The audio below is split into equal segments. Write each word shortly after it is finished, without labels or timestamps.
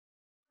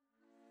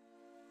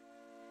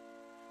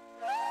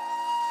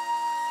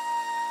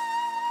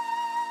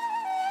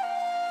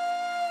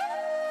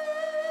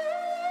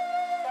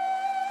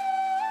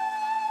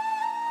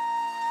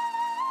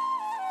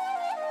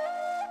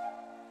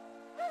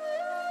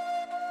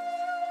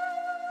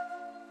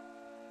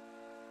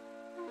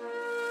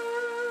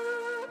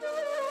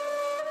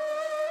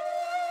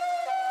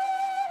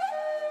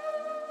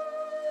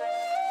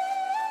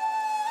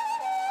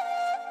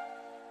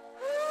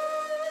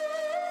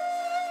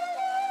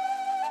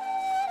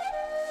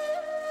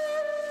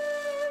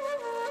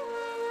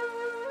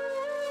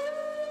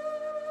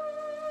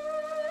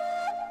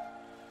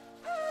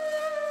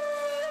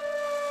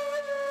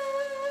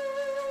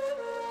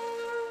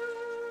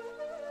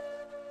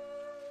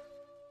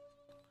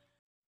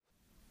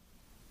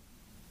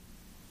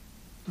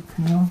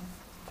Camille,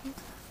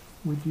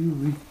 would you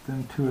read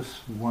them to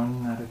us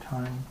one at a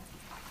time?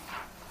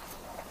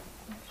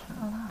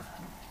 Inshallah.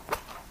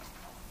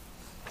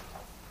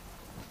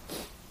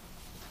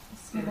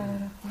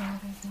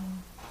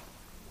 Bismillahirrahmanirrahim.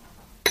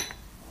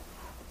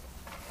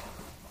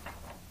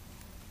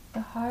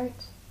 The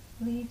heart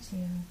leads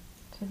you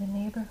to the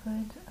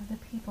neighborhood of the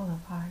people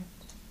of heart.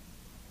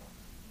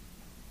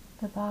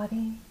 The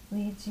body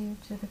leads you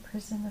to the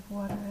prison of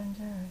water and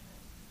earth.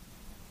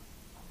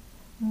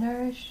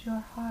 Nourish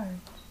your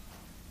heart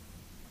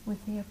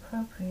with the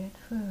appropriate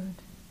food.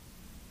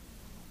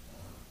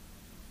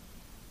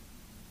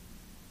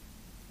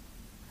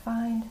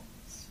 Find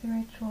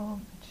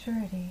spiritual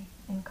maturity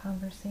in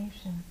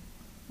conversation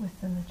with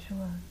the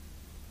mature.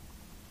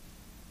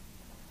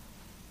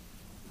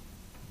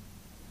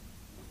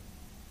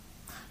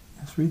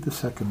 Let's read the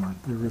second one.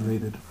 They're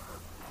related.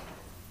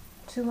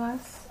 To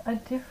us, a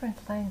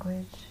different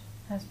language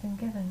has been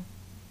given,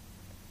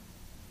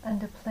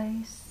 and a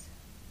place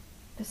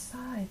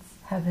besides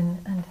heaven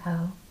and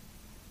hell.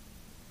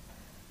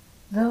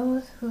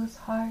 Those whose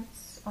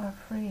hearts are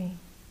free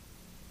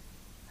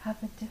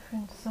have a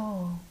different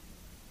soul,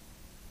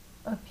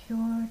 a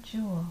pure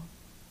jewel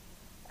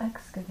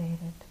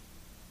excavated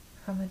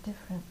from a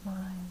different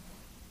mine.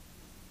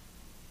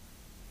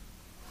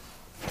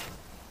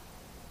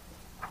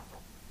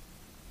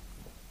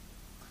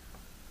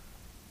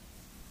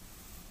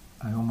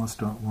 I almost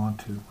don't want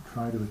to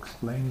try to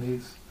explain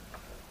these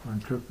or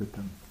interpret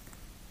them.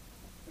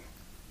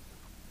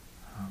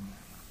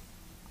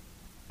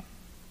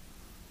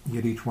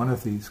 Yet each one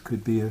of these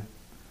could be a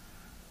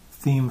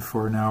theme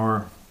for an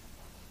hour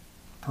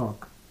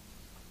talk.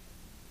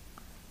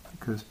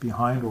 Because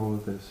behind all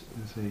of this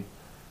is a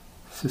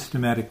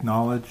systematic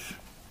knowledge,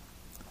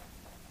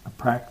 a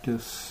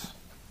practice,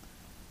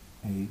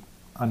 a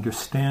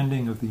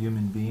understanding of the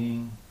human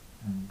being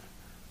and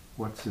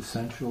what's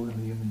essential in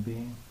the human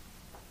being.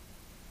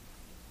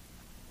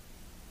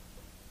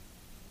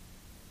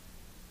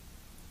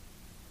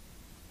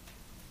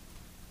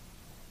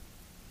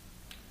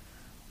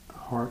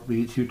 Heart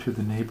leads you to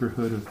the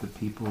neighborhood of the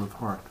people of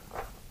heart.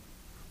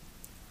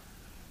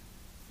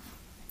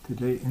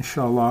 Today,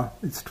 inshallah,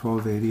 it's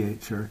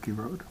 1288 Cherokee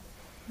Road.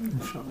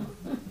 Inshallah.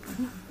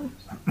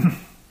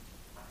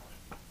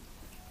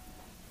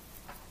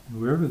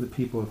 Wherever the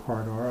people of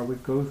heart are, I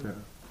would go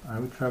there. I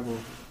would travel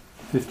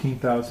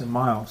 15,000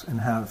 miles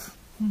and have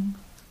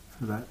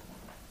for that.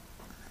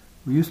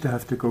 We used to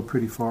have to go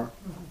pretty far.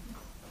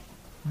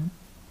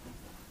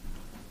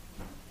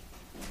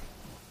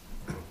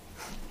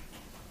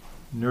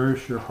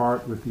 Nourish your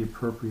heart with the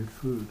appropriate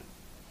food.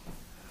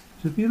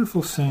 It's a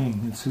beautiful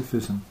saying in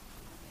Sufism.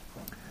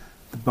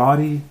 The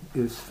body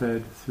is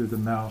fed through the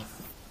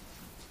mouth.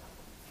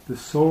 The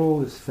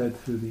soul is fed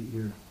through the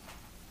ear.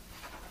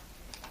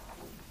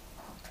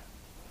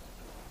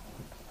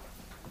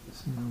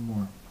 Say no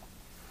more.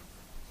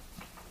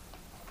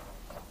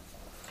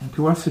 And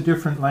to us a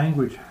different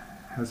language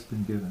has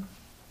been given,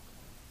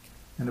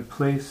 and a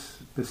place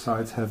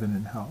besides heaven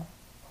and hell.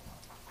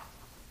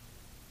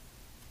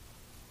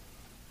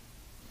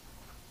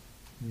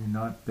 You're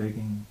not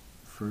begging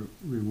for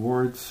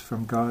rewards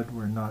from God.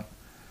 We're not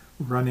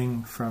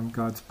running from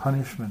God's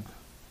punishment.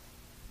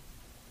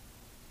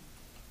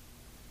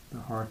 The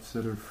hearts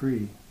that are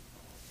free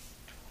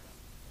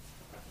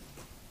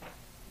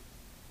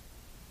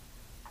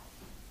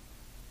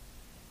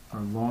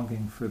are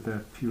longing for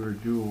that pure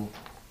jewel,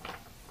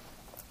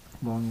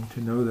 longing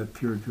to know that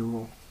pure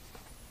jewel,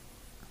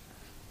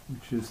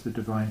 which is the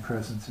divine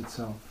presence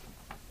itself.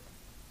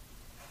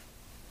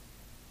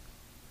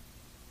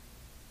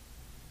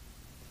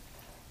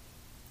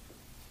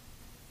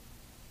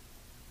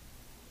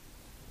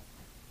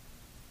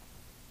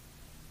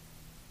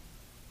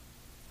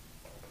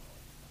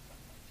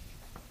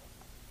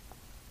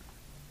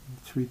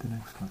 Let's read the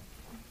next one.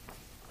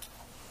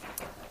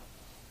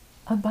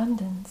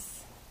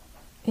 Abundance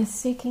is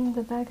seeking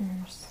the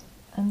beggars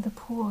and the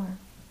poor,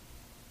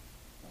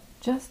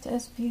 just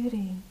as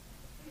beauty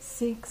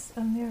seeks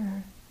a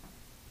mirror.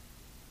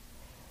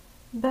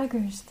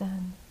 Beggars,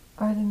 then,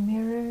 are the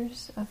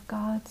mirrors of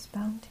God's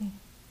bounty,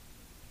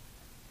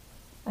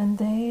 and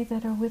they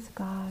that are with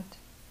God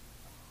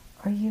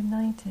are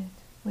united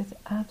with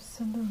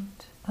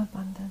absolute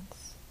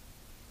abundance.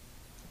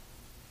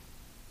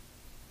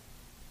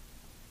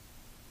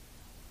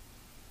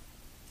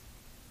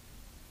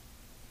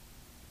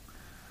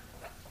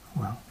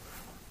 Well,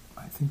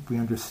 I think we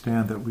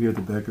understand that we are the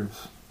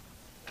beggars.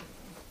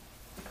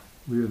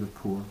 We are the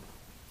poor.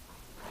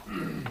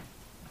 And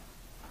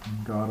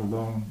God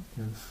alone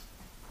is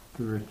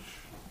the rich,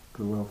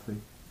 the wealthy.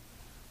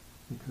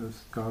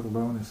 Because God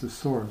alone is the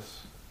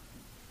source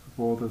of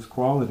all those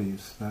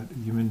qualities that a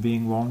human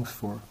being longs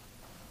for.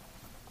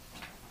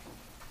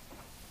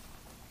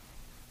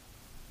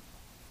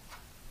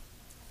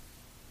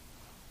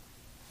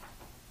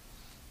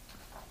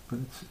 But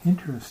it's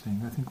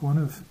interesting. I think one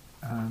of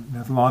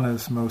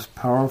Mevlana's most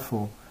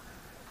powerful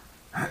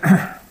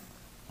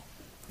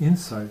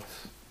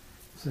insights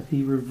is that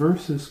he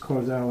reverses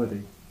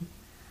causality.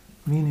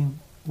 Meaning,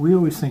 we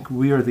always think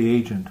we are the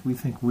agent, we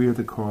think we are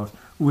the cause,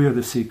 we are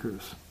the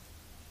seekers.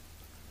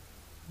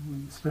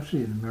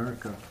 Especially in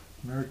America.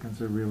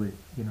 Americans are really,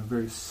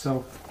 very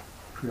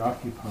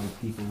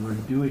self-preoccupied people. We're a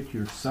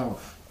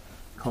do-it-yourself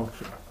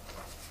culture.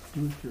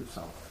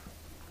 Do-it-yourself.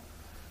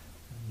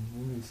 And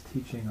Rumi's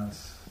teaching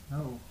us,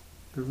 no,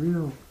 the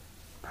real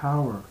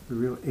power, the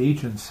real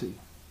agency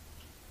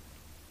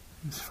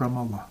is from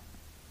Allah.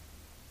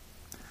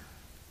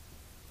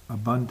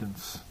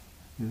 Abundance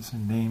is a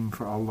name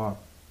for Allah.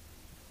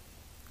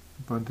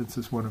 Abundance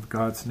is one of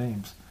God's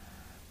names.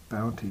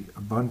 Bounty,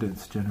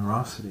 abundance,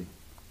 generosity.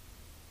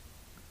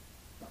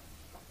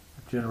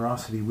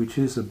 Generosity, which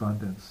is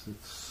abundance,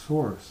 its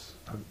source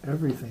of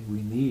everything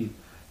we need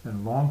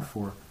and long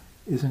for,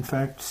 is in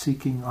fact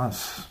seeking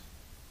us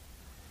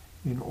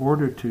in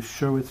order to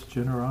show its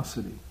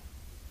generosity,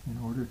 in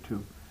order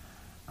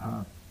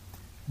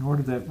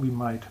that we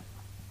might,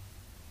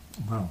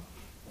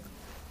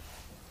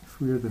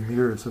 if we are the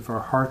mirrors, if our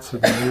hearts are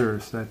the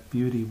mirrors, that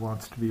beauty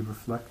wants to be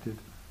reflected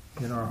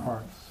in our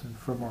hearts and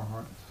from our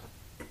hearts.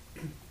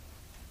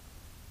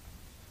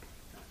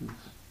 This is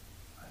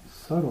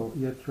subtle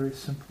yet very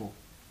simple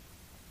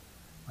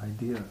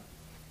idea.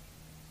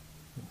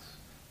 It's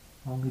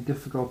only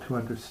difficult to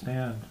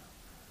understand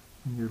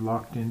when you're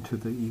locked into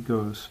the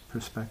ego's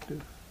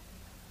perspective.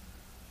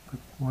 But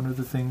one of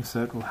the things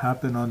that will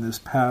happen on this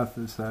path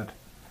is that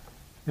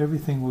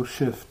everything will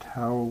shift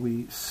how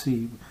we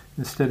see.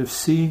 Instead of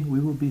seeing, we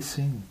will be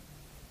seen.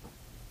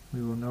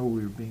 We will know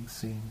we are being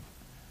seen.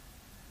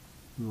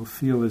 We will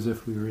feel as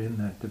if we were in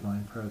that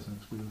divine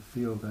presence. We will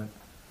feel that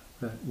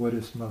what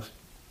is most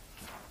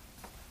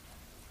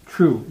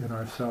true in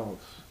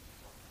ourselves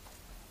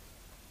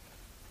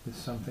is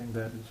something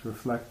that is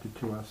reflected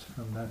to us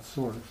from that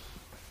source.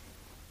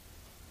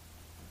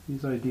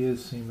 These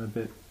ideas seem a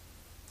bit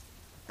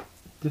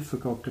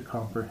difficult to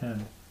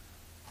comprehend.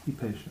 Be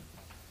patient.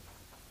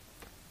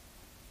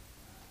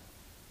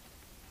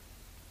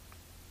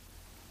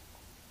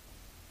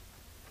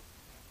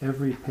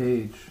 Every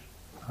page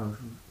of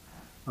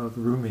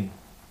Rumi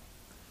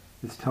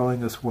is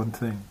telling us one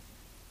thing,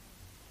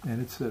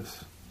 and it's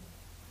this: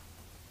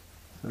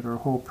 that our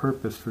whole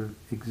purpose for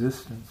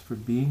existence, for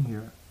being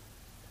here,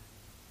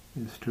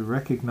 is to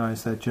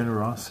recognize that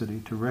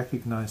generosity, to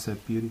recognize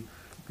that beauty,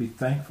 to be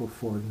thankful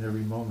for it in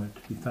every moment,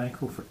 to be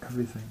thankful for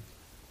everything.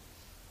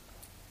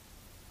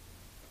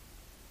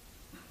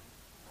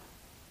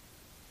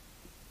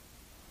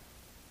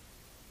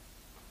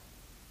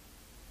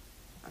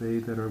 They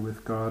that are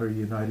with God are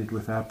united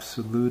with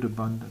absolute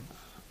abundance.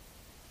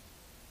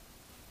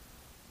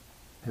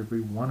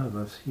 Every one of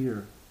us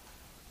here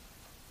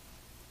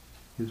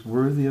is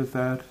worthy of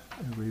that.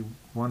 Every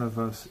one of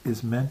us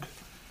is meant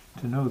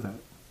to know that.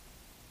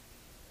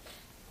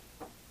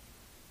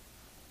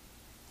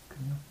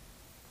 Okay.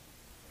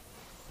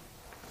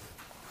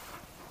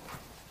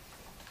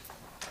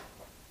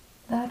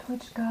 That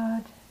which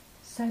God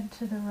said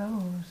to the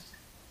rose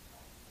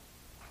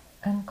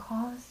and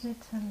caused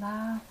it to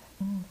laugh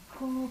in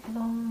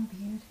full-blown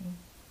beauty,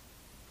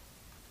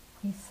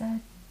 He said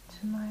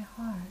to my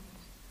heart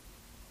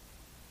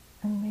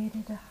and made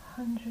it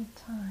 100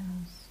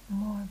 times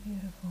more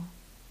beautiful.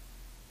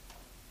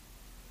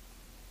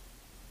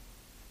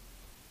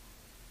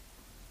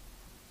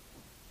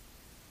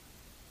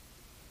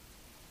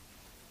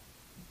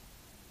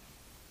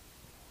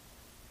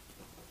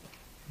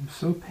 It's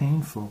so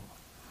painful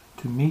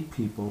to meet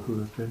people who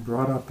have been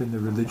brought up in the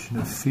religion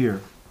of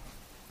fear,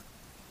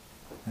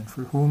 and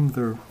for whom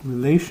their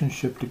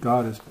relationship to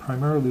God is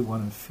primarily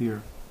one of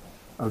fear,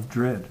 of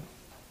dread,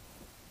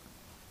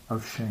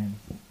 of shame.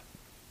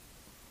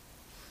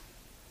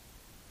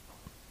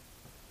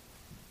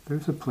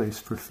 There's a place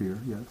for fear,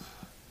 yes.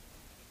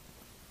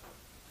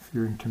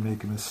 Fearing to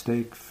make a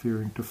mistake,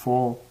 fearing to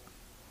fall.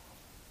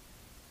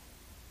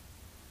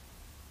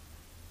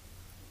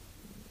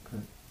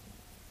 But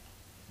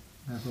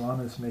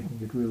Navlana is making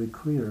it really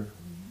clear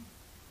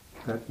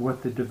that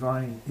what the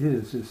divine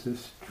is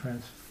this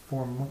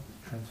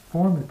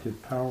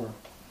transformative power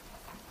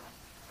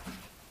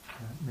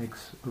that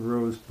makes a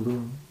rose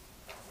bloom,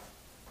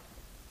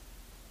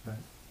 that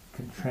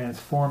can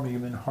transform a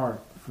human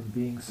heart from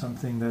being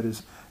something that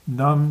is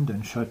numbed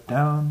and shut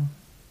down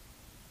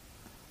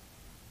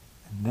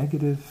and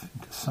negative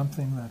into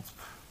something that's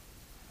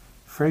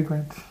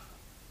fragrant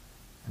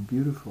and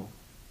beautiful.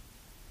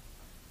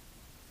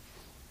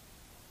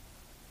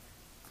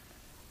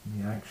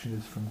 And the action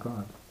is from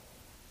God.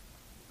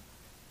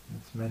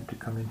 It's meant to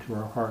come into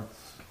our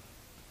hearts,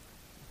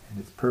 and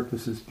its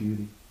purpose is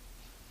beauty.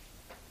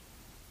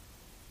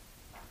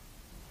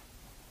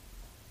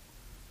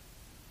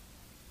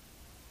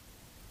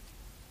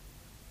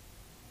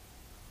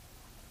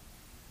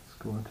 Let's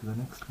go on to the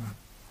next one.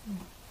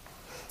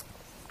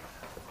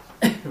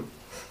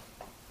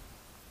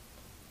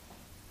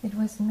 It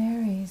was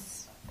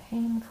Mary's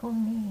painful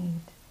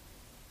need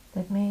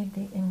that made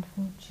the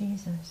infant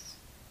Jesus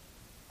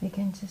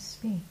begin to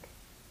speak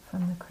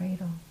from the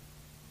cradle.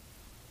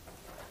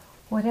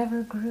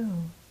 Whatever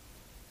grew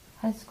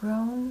has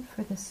grown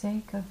for the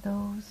sake of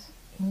those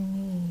in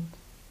need,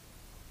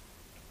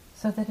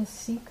 so that a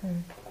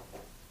seeker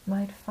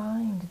might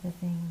find the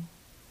thing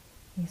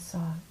he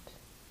sought.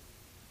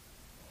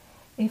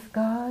 If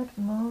God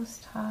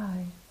Most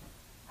High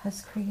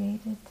has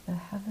created the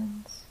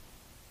heavens,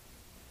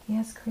 He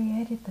has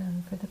created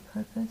them for the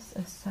purpose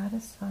of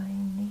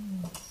satisfying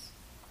needs.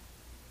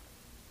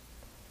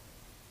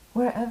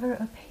 Wherever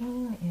a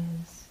pain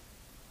is,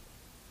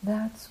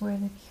 that's where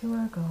the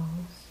cure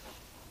goes.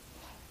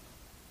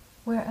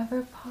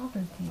 Wherever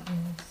poverty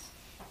is,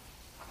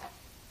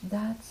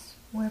 that's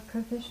where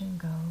provision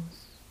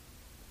goes.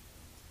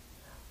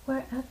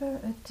 Wherever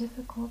a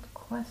difficult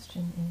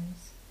question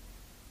is,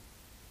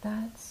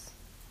 that's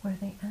where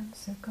the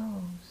answer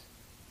goes.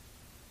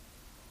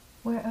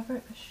 Wherever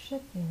a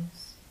ship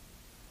is,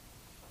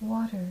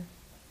 water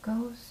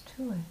goes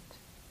to it.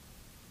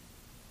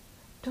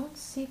 Don't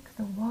seek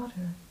the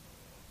water,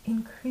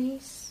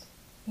 increase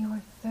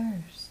your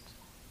thirst,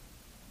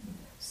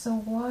 so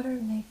water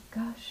may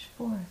gush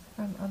forth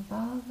from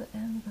above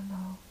and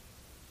below,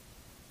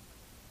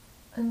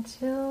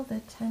 until the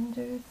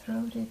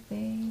tender-throated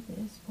babe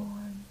is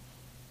born.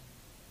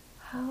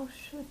 How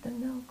should the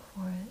milk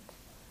for it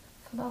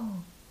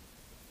flow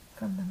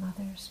from the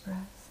mother's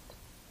breast?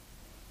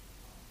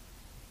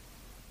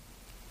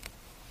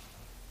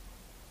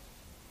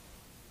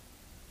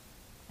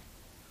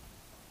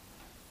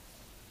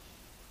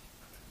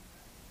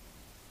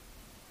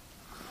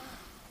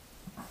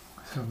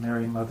 So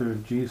Mary, Mother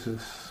of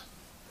Jesus,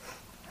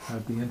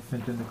 had the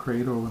infant in the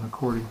cradle, and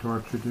according to our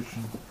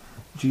tradition,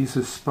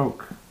 Jesus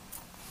spoke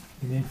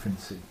in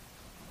infancy.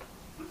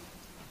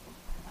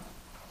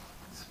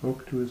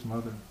 Spoke to his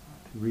mother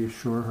to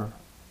reassure her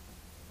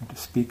and to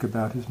speak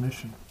about his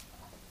mission.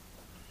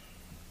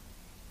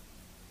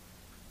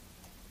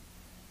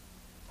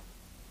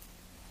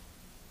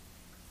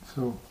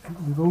 So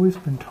we've always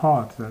been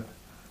taught that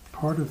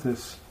part of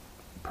this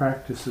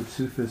practice of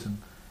Sufism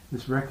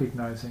is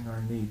recognizing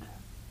our need,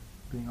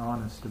 being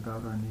honest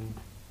about our need.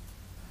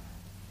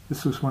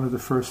 This was one of the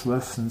first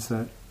lessons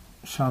that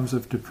Shams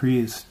of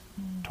Tabriz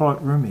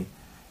taught Rumi.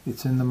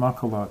 It's in the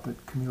Maqalat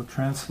that Camille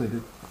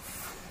translated.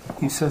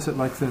 He says it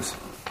like this: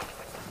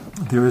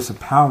 there is a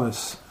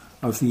palace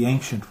of the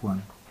Ancient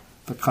One,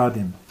 the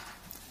Qadim,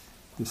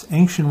 this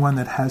Ancient One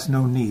that has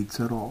no needs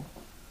at all,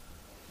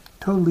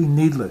 totally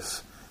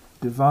needless,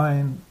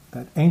 divine.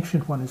 That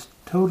Ancient One is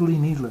totally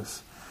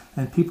needless.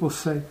 And people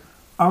say,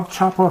 I'll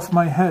chop off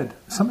my head.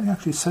 Somebody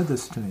actually said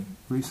this to me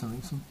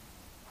recently. Some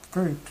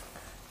very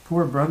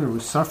poor brother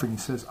was suffering. He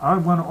says, I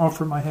want to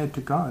offer my head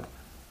to God.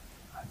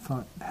 I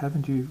thought,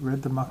 haven't you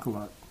read the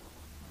Maqalat?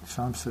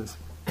 Sham says,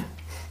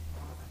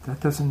 that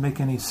doesn't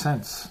make any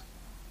sense.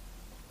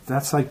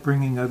 That's like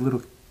bringing a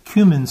little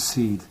cumin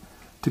seed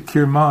to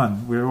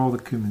Kirman, where all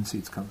the cumin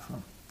seeds come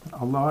from.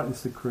 Allah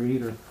is the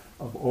creator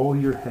of all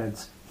your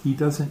heads. He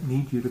doesn't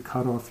need you to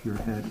cut off your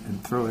head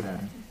and throw it at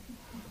him.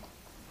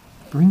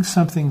 Bring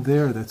something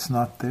there that's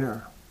not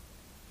there.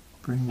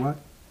 Bring what?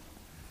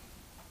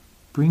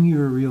 Bring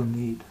your real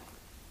need,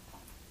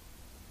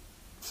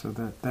 so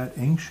that that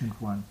Ancient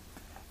One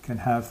can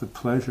have the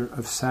pleasure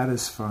of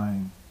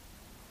satisfying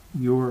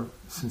your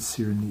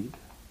sincere need.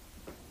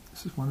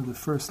 This is one of the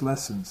first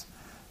lessons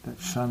that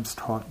Shams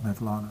taught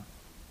Mevlana.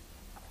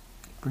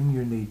 Bring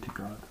your need to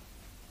God.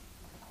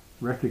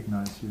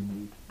 Recognize your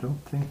need.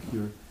 Don't think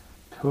you're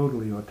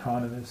totally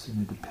autonomous and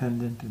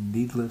independent and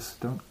needless.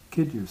 Don't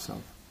kid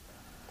yourself.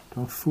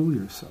 Don't fool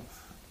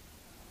yourself.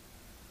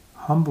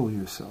 Humble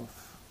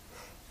yourself.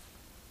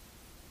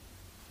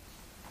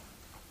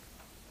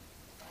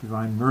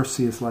 Divine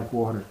mercy is like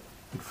water.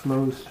 It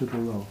flows to the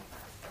low.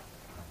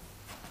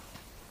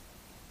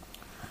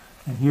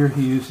 And here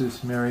he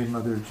uses Mary,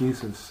 Mother of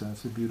Jesus,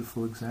 as a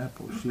beautiful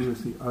example. She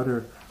was the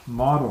utter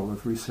model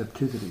of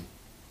receptivity.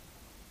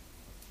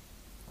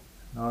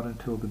 Not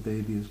until the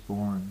baby is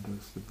born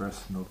does the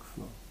breast milk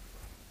flow.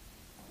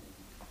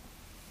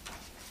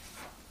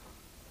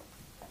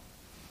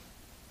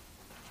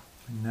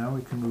 And now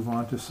we can move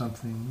on to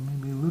something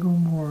maybe a little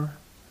more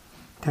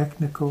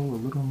technical, a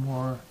little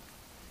more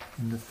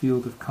in the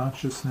field of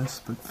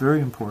consciousness, but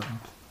very important.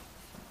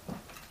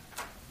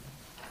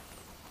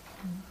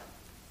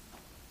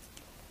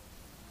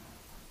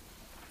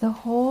 The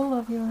whole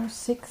of your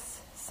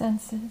 6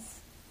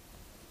 senses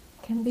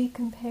can be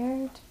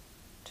compared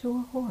to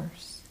a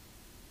horse.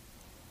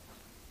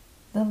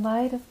 The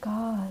light of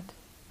God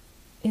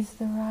is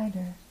the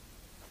rider.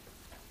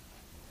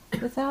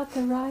 Without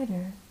the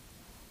rider,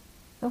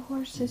 the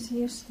horse is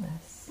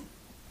useless.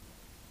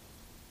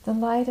 The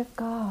light of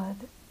God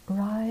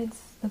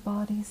rides the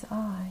body's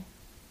eye.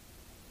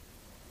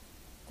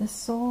 The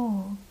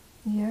soul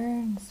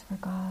yearns for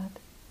God.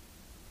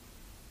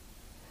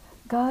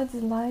 God's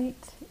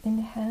light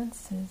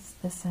enhances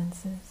the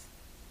senses.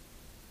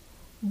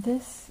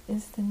 This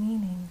is the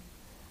meaning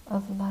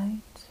of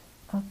light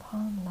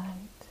upon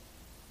light.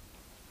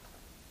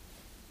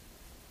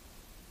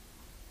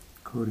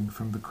 Quoting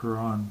from the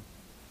Quran,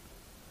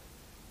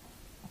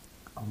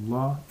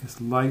 Allah is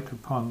light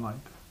upon light.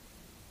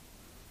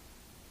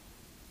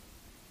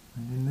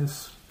 And in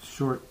this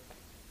short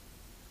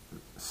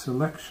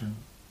selection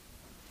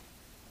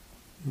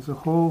is a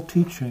whole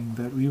teaching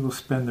that we will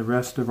spend the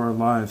rest of our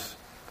lives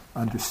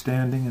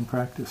understanding and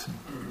practicing.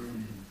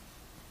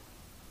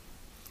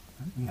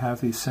 We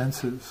have these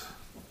senses.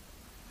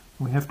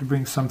 We have to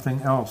bring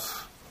something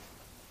else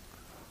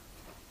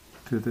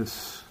to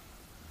this,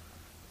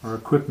 our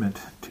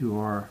equipment, to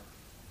our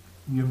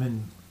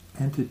human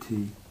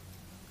entity.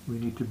 We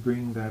need to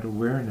bring that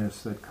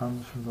awareness that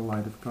comes from the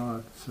light of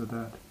God so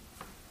that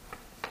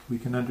we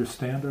can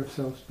understand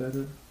ourselves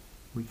better,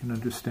 we can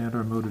understand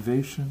our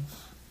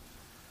motivations,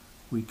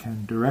 we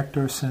can direct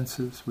our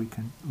senses, we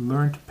can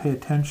learn to pay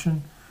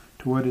attention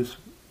to what is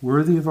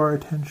worthy of our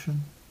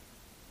attention,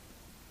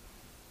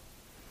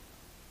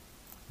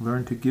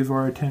 learn to give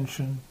our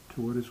attention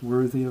to what is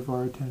worthy of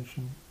our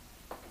attention,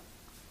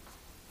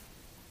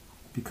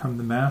 become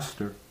the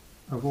master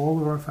of all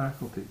of our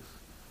faculties,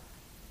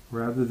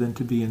 rather than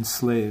to be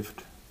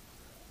enslaved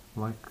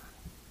like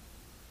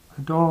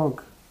a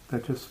dog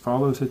that just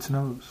follows its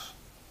nose,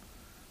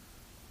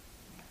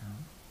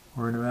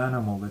 or an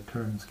animal that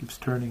keeps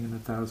turning in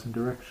 1,000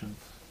 directions.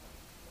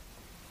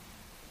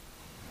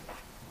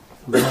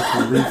 We have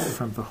to live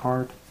from the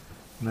heart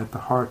and let the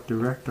heart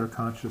direct our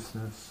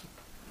consciousness,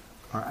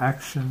 our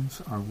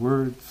actions, our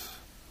words,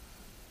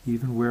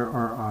 even where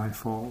our eye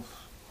falls.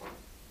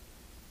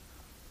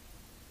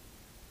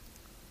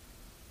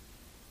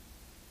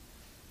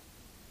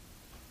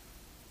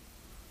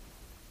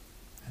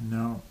 And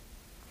now,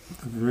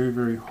 a very,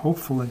 very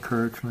hopeful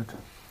encouragement.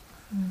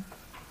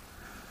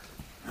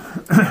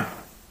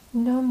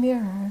 No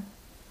mirror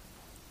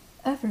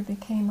ever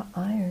became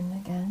iron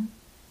again.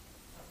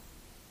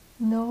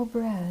 No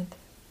bread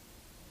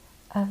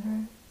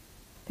ever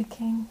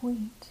became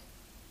wheat.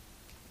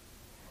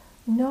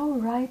 No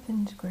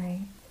ripened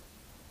grape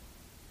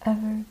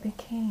ever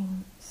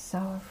became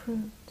sour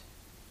fruit.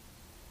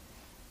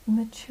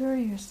 Mature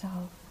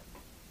yourself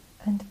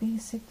and be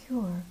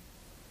secure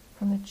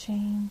from a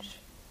change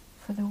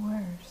for the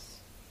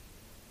worse.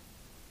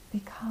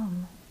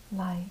 Become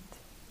light.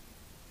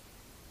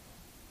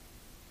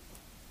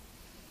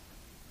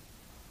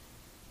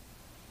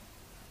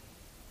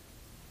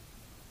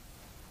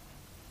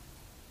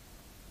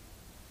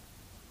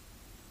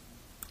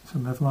 So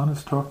Mevlana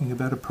is talking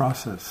about a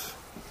process.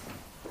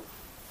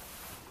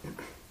 And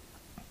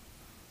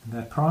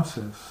that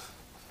process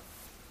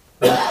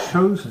is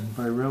chosen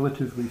by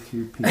relatively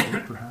few people,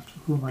 perhaps.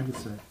 Who am I to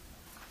say?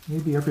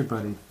 Maybe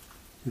everybody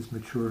is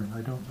maturing, I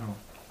don't know.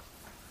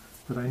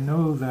 But I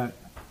know that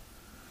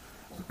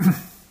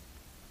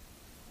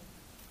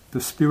the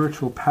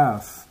spiritual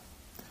path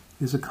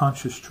is a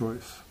conscious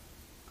choice.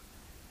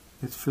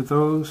 It's for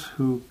those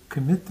who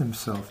commit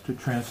themselves to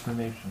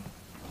transformation.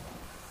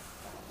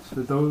 It's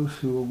for those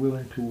who are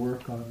willing to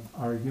work on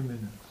our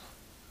humanness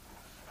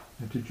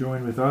and to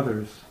join with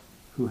others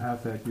who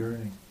have that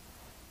yearning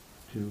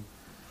to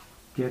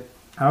get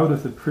out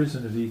of the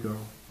prison of ego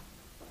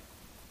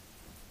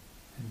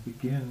and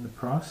begin the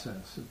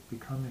process of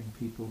becoming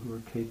people who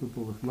are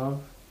capable of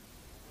love,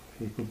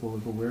 capable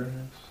of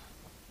awareness,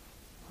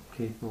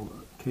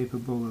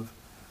 capable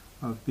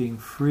of being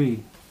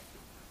free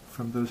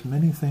from those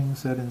many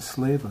things that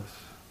enslave us.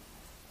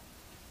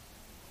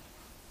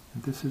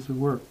 And this is a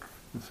work,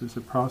 this is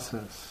a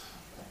process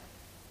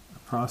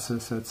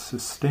that's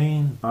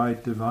sustained by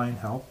divine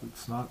help.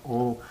 It's not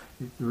all,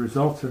 the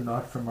results are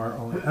not from our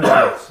own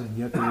efforts, and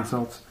yet the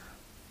results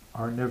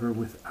are never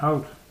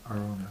without our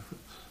own efforts.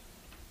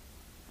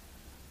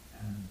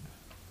 And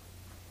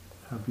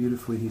how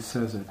beautifully he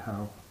says it,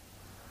 how,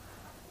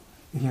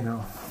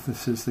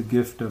 this is the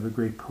gift of a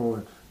great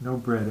poet. No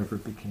bread ever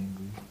became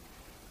wheat.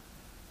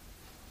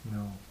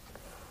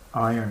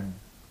 Iron.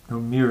 No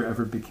mirror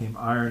ever became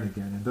iron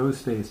again. In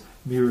those days,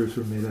 mirrors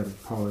were made out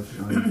of polished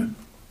iron.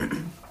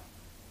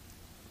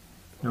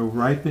 No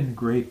ripened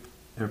grape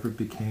ever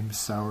became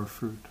sour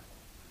fruit.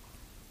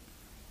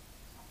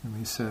 And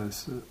he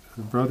says,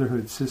 the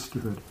brotherhood,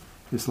 sisterhood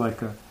is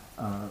like a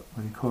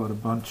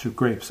bunch of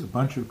grapes. A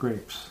bunch of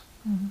grapes,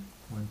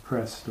 when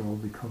pressed, all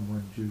become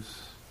one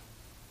juice.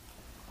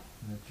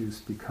 And that juice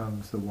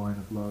becomes the wine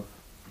of love.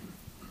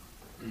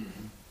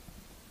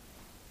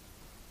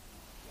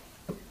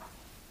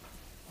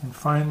 And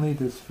finally,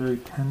 this very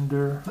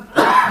tender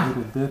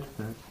little bit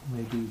that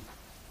maybe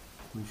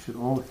we should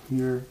all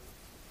hear.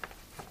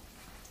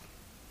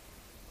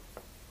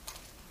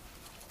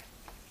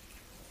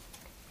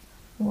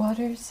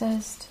 Water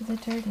says to the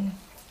dirty,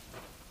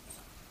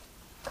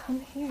 "Come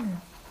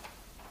here."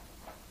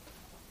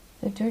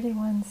 The dirty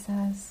one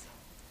says,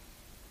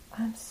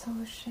 "I'm so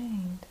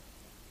ashamed."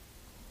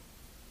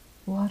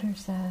 Water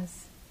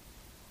says,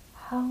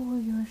 "How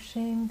will your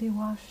shame be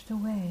washed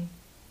away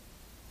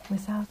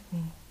without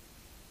me?"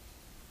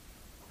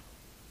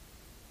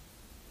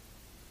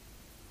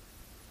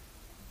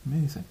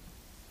 Amazing.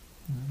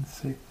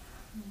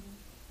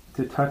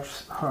 To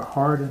touch our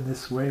heart in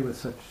this way with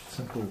such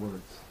simple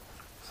words,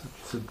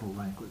 such simple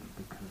language,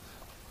 because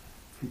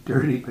if you're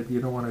dirty but you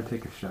don't want to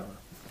take a shower,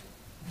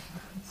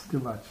 it's too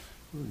much.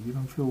 You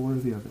don't feel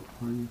worthy of it,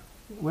 or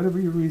whatever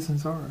your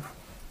reasons are.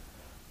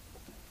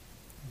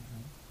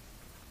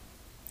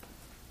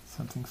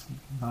 Something's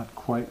not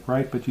quite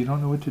right, but you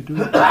don't know what to do.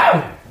 You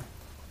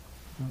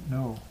don't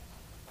know.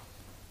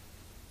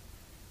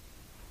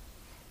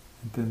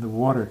 And then the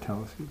water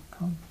tells you,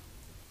 come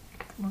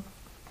on.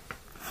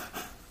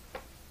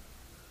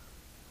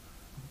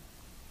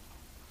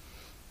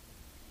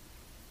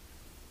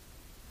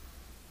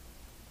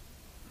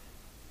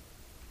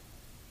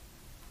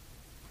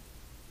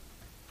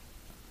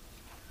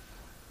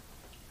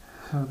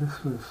 So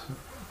this was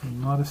a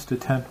modest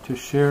attempt to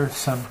share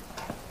some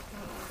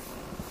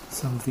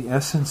of the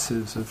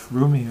essences of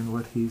Rumi and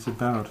what he's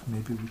about.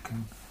 Maybe we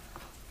can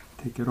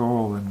take it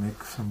all and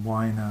make some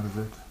wine out of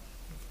it,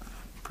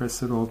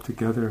 press it all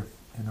together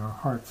in our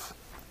hearts.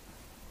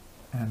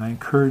 And I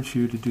encourage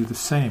you to do the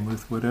same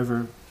with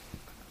whatever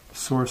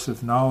source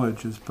of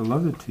knowledge is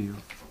beloved to you,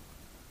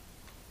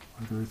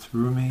 whether it's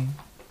Rumi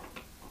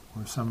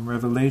or some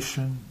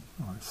revelation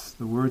or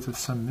the words of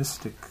some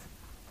mystic.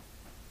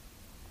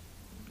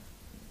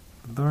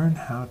 Learn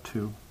how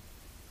to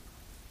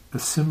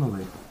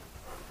assimilate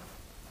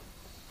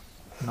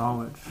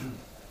knowledge.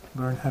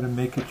 Learn how to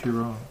make it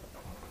your own.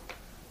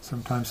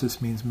 Sometimes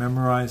this means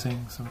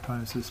memorizing,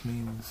 sometimes this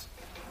means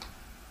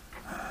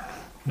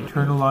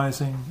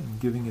internalizing and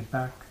giving it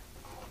back,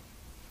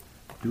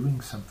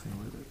 doing something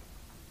with it.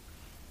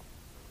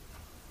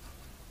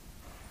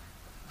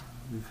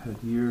 We've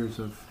had years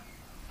of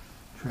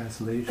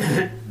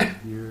translation,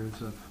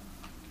 years of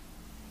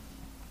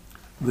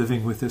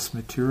living with this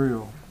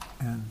material,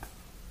 and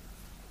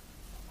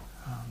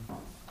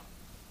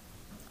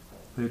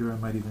later I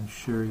might even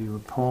share you a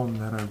poem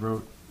that I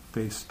wrote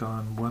based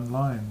on one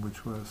line,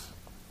 which was,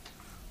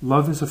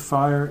 "Love is a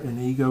fire and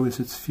ego is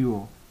its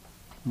fuel.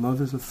 Love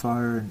is a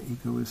fire and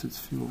ego is its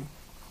fuel."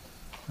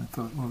 I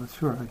thought, well,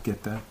 sure, I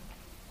get that.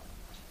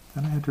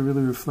 Then I had to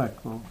really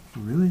reflect, well,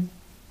 really?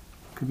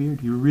 Kabir,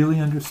 do you really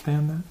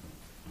understand that?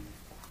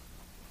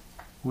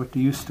 What do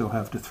you still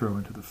have to throw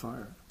into the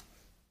fire?